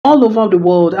All over the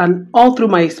world and all through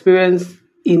my experience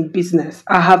in business,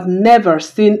 I have never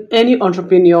seen any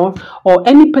entrepreneur or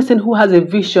any person who has a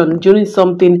vision doing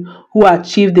something who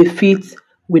achieved the feat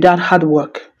without hard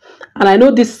work. And I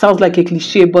know this sounds like a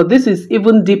cliche, but this is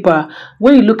even deeper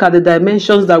when you look at the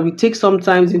dimensions that we take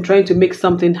sometimes in trying to make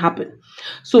something happen.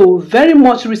 So very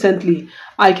much recently,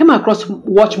 I came across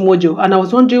WatchMojo and I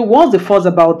was wondering what's the fuss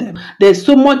about them. There's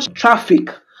so much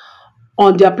traffic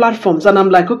on their platforms, and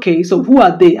I'm like, okay, so who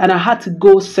are they? And I had to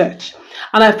go search,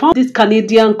 and I found this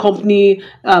Canadian company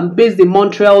based in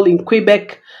Montreal, in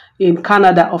Quebec, in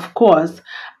Canada, of course,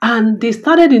 and they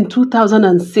started in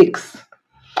 2006.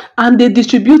 And they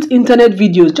distribute internet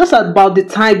videos just about the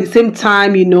same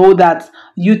time, that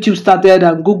YouTube started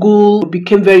and Google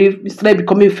started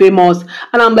becoming famous.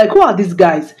 And I'm like, who are these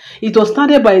guys? It was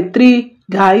started by 3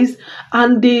 guys,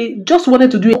 and they just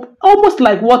wanted to do it almost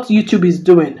like what YouTube is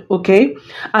doing, okay?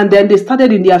 And then they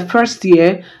started in their first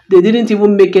year. They didn't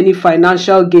even make any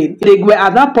financial gain. They were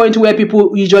at that point where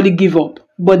people usually give up.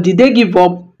 But did they give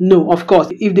up? No, of course.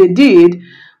 If they did,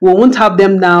 we won't have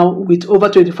them now with over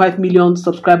 25 million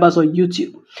subscribers on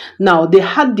YouTube. Now, they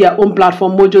had their own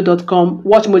platform, mojo.com,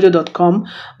 watchmojo.com,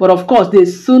 but of course, they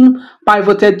soon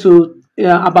pivoted to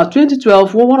about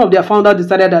 2012, when one of their founders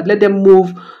decided that let them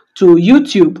move to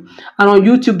YouTube. And on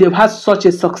YouTube, they've had such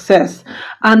a success.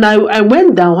 And I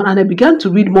went down and I began to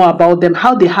read more about them,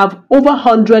 how they have over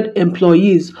 100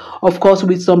 employees, of course,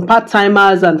 with some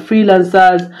part-timers and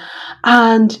freelancers.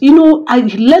 And, I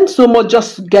learned so much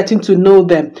just getting to know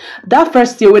them. That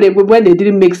first year when they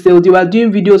didn't make sales, they were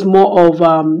doing videos more of,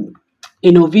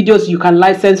 videos you can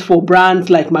license for brands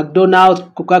like McDonald's,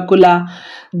 Coca-Cola.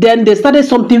 Then they started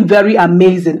something very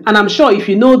amazing. And I'm sure if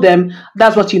you know them,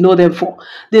 that's what you know them for.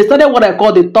 They started what I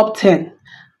call the top 10.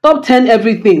 Top 10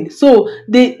 everything. So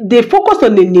they focused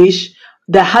on a niche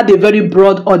that had a very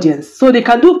broad audience. So they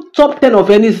can do top 10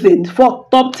 of anything, for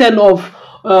top 10 of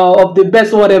the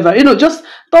best, whatever, just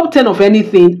top 10 of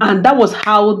anything. And that was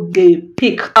how they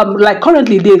pick. Like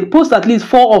currently, they post at least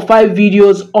 4 or 5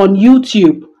 videos on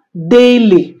YouTube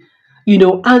daily,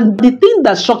 and the thing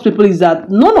that shocks people is that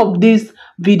none of these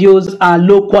videos are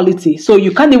low quality. So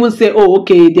you can't even say, oh,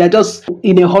 okay, they're just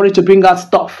in a hurry to bring out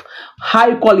stuff.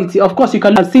 High quality. Of course, you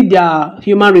can see their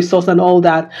human resource and all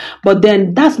that. But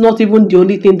then that's not even the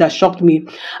only thing that shocked me.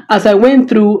 As I went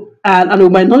through and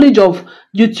with my knowledge of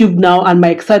YouTube now and my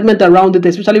excitement around it,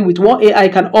 especially with what AI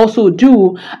can also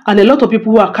do, and a lot of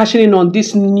people who are cashing in on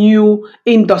this new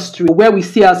industry where we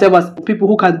see ourselves as people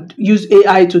who can use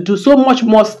AI to do so much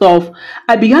more stuff,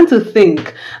 I began to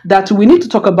think that we need to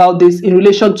talk about this in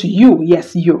relation to you.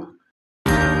 Yes, you.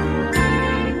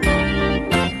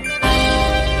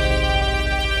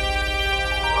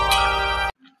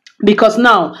 Because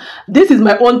now, this is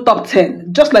my own top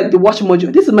 10, just like the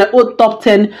WatchMojo. This is my own top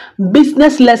 10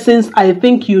 business lessons I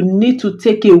think you need to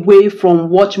take away from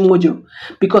WatchMojo.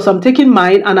 Because I'm taking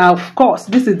mine, and of course,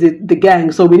 this is the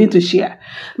gang, so we need to share.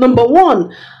 Number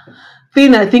 1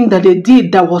 thing I think that they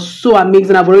did that was so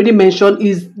amazing, I've already mentioned,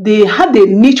 is they had a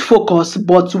niche focus,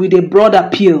 but with a broad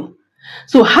appeal.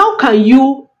 So how can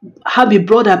you have a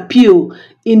broad appeal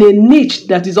in a niche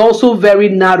that is also very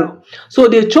narrow? So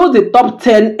they chose the top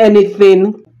 10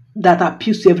 anything that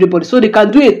appeals to everybody. So they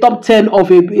can do a top 10 of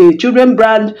a children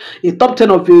brand, a top 10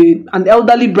 of an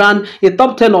elderly brand, a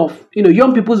top 10 of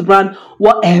young people's brand,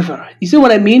 whatever. You see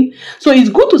what I mean? So it's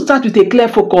good to start with a clear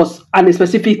focus and a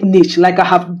specific niche, like I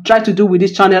have tried to do with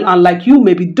this channel and like you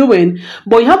may be doing.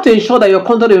 But you have to ensure that your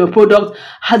content or your product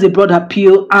has a broad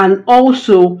appeal, and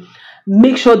also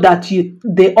make sure that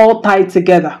they all tie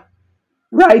together,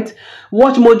 right?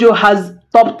 WatchMojo has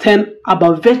top 10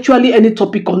 about virtually any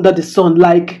topic under the sun.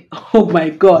 Like, oh my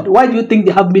God, why do you think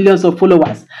they have millions of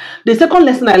followers? The second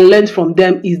lesson I learned from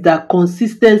them is that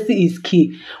consistency is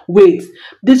key. Wait,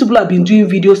 these people have been doing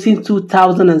videos since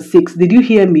 2006. Did you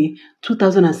hear me?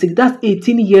 2006. That's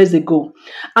 18 years ago.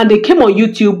 And they came on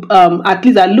YouTube, at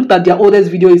least I looked at their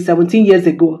oldest video is 17 years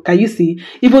ago. Can you see?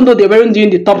 Even though they weren't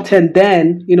doing the top 10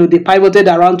 then, they pivoted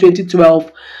around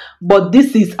 2012. But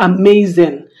this is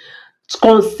amazing.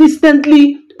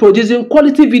 Consistently producing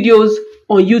quality videos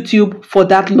on YouTube for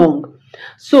that long.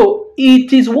 So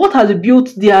it is what has built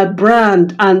their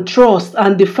brand and trust,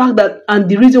 and the fact that, and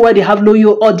the reason why they have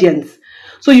loyal audience.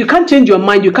 So you can't change your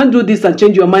mind. You can't do this and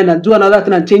change your mind and do another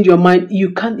thing and change your mind.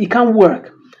 It can't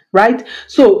work, right?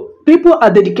 So people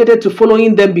are dedicated to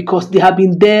following them because they have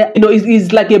been there.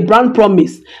 It's like a brand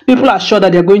promise. People are sure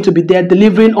that they're going to be there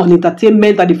delivering on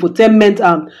entertainment and infotainment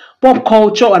and pop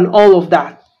culture and all of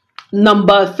that.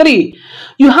 Number 3,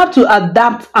 you have to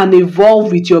adapt and evolve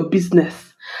with your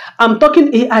business. I'm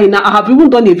talking AI now. I have even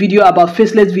done a video about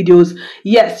faceless videos.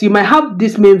 Yes, you might have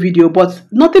this main video, but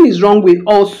nothing is wrong with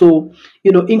also,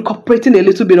 incorporating a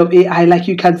little bit of AI, like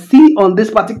you can see on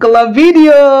this particular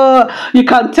video. You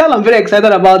can tell I'm very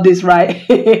excited about this, right?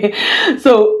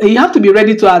 So you have to be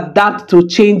ready to adapt to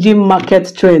changing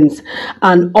market trends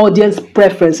and audience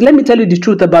preference. Let me tell you the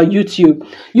truth about YouTube.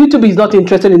 YouTube is not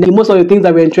interested in most of the things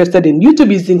that we're interested in.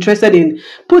 YouTube is interested in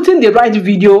putting the right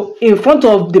video in front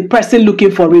of the person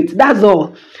looking for it. That's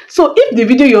all. So if the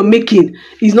video you're making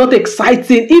is not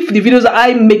exciting, if the videos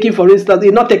I'm making, for instance,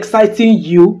 are not exciting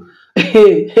you,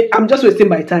 I'm just wasting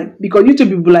my time, because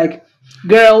YouTube will be like,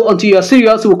 girl, until you're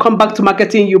serious, we'll come back to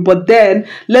marketing you, but then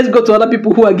let's go to other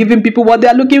people who are giving people what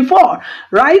they're looking for,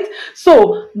 right?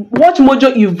 So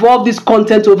WatchMojo evolved this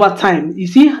content over time. You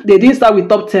see, they didn't start with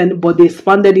top 10, but they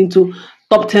expanded into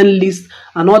top 10 lists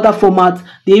and other formats.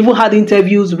 They even had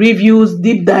interviews, reviews,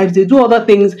 deep dives. They do other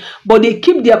things, but they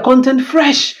keep their content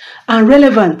fresh and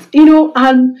relevant,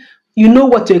 and you know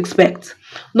what to expect.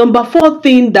 Number 4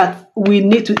 thing that we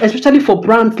need to, especially for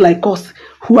brands like us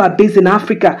who are based in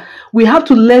Africa, we have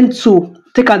to learn to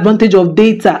take advantage of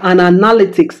data and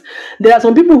analytics. There are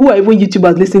some people who are even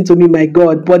YouTubers listening to me, my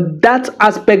God, but that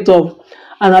aspect of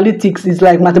analytics is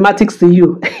like mathematics to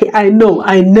you. I know.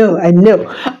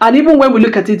 And even when we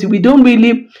look at it, we don't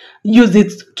really use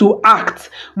it to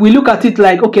act. We look at it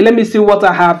like, okay, let me see what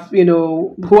I have,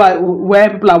 where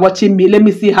people are watching me. Let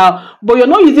me see how. But you're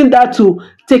not using that to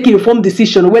take informed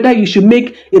decision, whether you should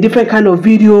make a different kind of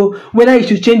video, whether you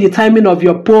should change the timing of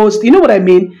your post. You know what I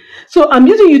mean? So I'm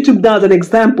using YouTube now as an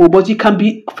example, but you can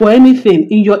be for anything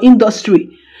in your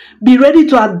industry. Be ready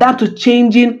to adapt to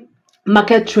changing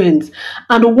market trends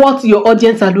and what your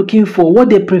audience are looking for, what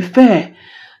they prefer.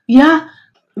 Yeah,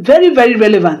 very, very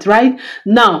relevant, right?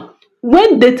 Now,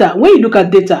 when you look at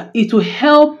data, it will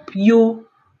help you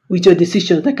with your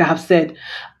decisions, like I have said.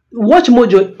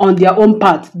 WatchMojo, on their own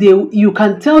part, you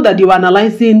can tell that they were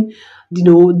analyzing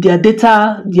their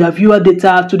data, their viewer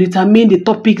data, to determine the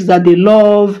topics that they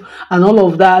love and all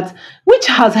of that, which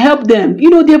has helped them.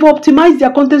 They've optimized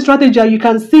their content strategy, and you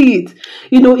can see it.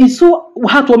 It's so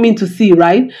heartwarming to see,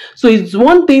 right? So it's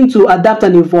one thing to adapt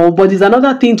and evolve, but it's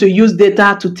another thing to use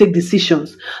data to take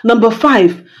decisions. Number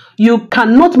 5, you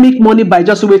cannot make money by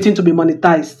just waiting to be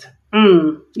monetized.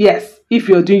 Yes, if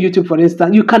you're doing YouTube, for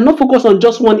instance, you cannot focus on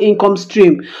just one income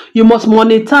stream. You must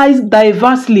monetize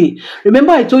diversely.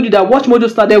 Remember, I told you that WatchMojo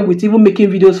started with even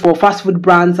making videos for fast food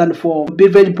brands and for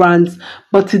beverage brands.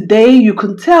 But today, you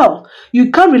can tell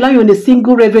you can't rely on a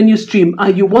single revenue stream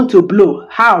and you want to blow.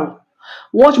 How?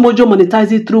 WatchMojo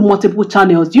monetizes through multiple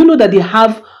channels. Do you know that they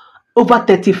have over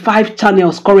 35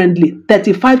 channels currently?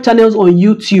 35 channels on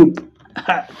YouTube.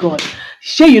 God.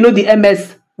 Sure, the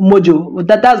MS Mojo,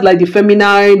 that's like the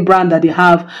feminine brand that they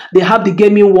have. They have the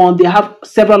gaming one, they have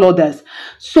several others.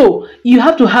 So you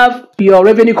have to have your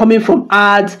revenue coming from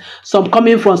ads, some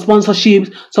coming from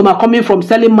sponsorships, some are coming from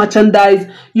selling merchandise.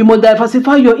 You must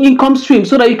diversify your income stream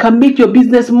so that you can make your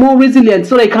business more resilient,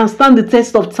 so that it can stand the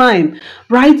test of time,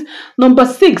 right? Number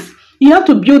 6, you have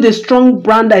to build a strong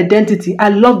brand identity. I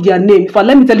love their name.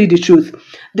 Let me tell you the truth.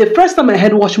 The first time I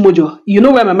heard WatchMojo, you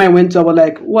know where my mind went to? I was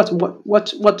like, what,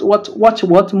 Mojo,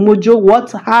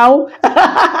 what, how?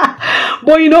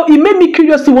 But it made me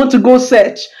curious to want to go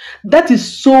search. That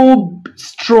is so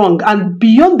strong. And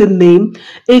beyond the name,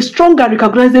 a strong and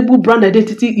recognizable brand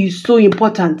identity is so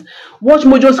important.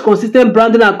 WatchMojo's consistent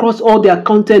branding across all their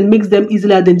content makes them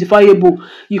easily identifiable.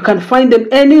 You can find them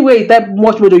anywhere you type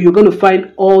WatchMojo, you're going to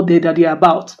find all that they're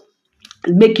about.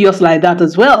 Make yours like that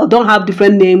as well. Don't have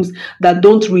different names that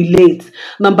don't relate.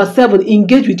 Number 7,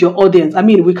 engage with your audience. I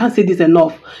mean, we can't say this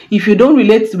enough. If you don't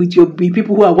relate with your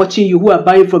people who are watching you, who are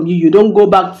buying from you, you don't go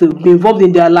back to be involved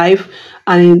in their life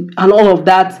and all of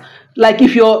that. Like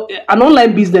if you're an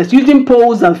online business, using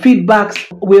polls and feedbacks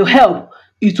will help.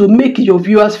 It will make your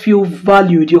viewers feel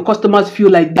valued, your customers feel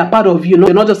like they're part of you.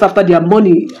 You're not just after their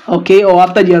money, okay, or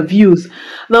after their views.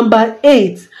 Number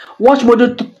 8,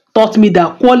 WatchMojo taught me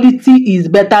that quality is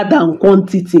better than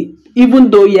quantity.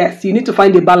 Even though, yes, you need to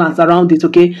find a balance around it,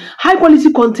 okay? High quality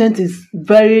content is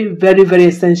very, very, very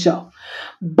essential.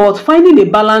 But finding a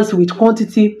balance with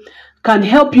quantity can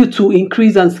help you to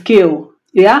increase and scale,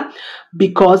 yeah?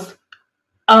 Because,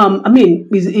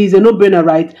 it's a no-brainer,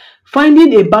 right?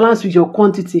 Finding a balance with your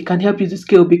quantity can help you to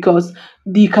scale, because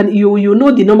you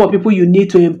know the number of people you need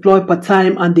to employ per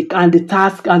time, and the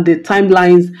task and the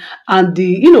timelines, and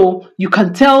you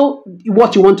can tell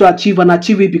what you want to achieve and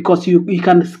achieve it, because you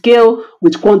can scale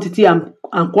with quantity and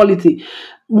quality.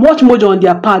 WatchMojo on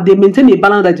their part, they maintain a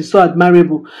balance that is so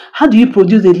admirable. How do you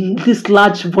produce this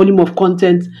large volume of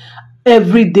content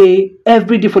every day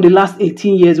for the last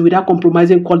 18 years without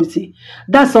compromising quality.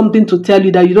 That's something to tell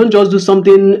you that you don't just do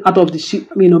something out of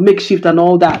the makeshift and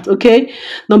all that. Okay.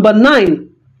 Number 9,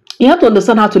 you have to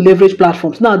understand how to leverage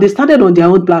platforms. Now, they started on their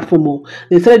own platform.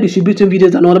 They started distributing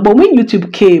videos and all that. But when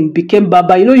YouTube became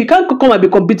Baba, you can't come and be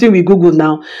competing with Google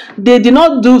now. They did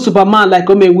not do Superman like,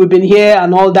 we've been here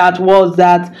and all that, was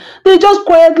that. They just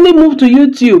quietly moved to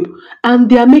YouTube and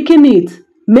they are making it.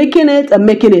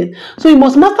 So you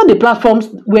must master the platforms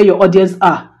where your audience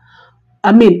are.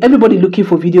 Everybody looking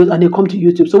for videos and they come to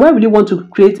YouTube. So why would you want to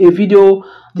create a video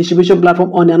distribution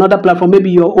platform on another platform, maybe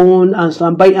your own,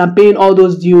 and paying all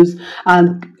those dues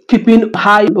and keeping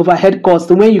high overhead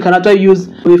costs when you can actually use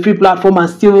a free platform and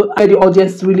still where the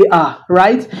audience really are,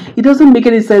 right? It doesn't make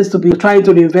any sense to be trying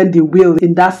to reinvent the wheel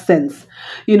in that sense.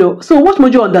 So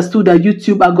WatchMojo understood that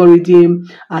YouTube algorithm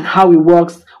and how it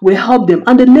works will help them,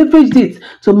 and they leveraged it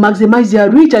to maximize their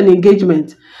reach and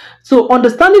engagement. So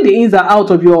understanding the ins and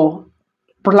outs of your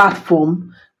platform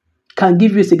can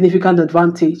give you a significant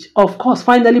advantage. Of course,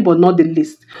 finally, but not the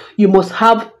least, you must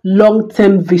have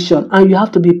long-term vision and you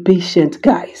have to be patient,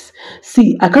 guys.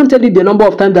 See, I can't tell you the number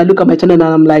of times I look at my channel and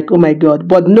I'm like, oh my God.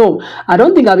 But no, I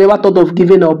don't think I've ever thought of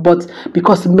giving up. But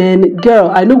because, man, girl,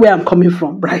 I know where I'm coming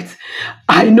from, right?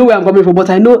 I know where I'm coming from, but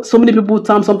I know so many people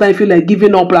sometimes feel like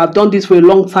giving up. I've done this for a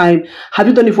long time. Have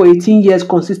you done it for 18 years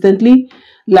consistently?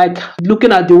 Like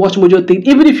looking at the WatchMojo thing,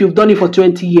 even if you've done it for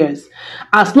 20 years,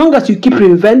 as long as you keep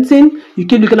reinventing, you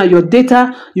keep looking at your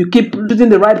data, you keep using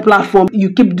the right platform,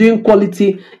 you keep doing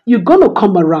quality, you're going to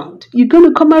come around.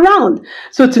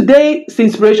 So today's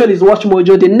inspiration is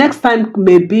WatchMojo. The next time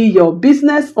may be your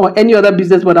business or any other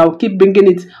business, but I'll keep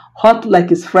bringing it hot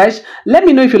like it's fresh. Let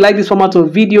me know if you like this format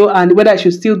of video and whether I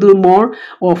should still do more.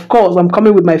 Of course, I'm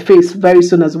coming with my face very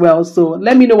soon as well. So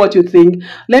let me know what you think.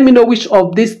 Let me know which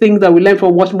of these things that we learned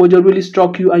from WatchMojo really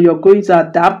struck you and you're going to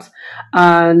adapt.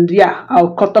 And yeah,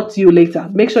 I'll talk to you later.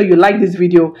 Make sure you like this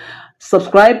video,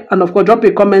 subscribe, and of course drop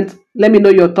a comment. Let me know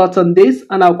your thoughts on this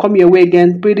and I'll come your way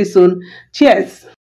again pretty soon. Cheers.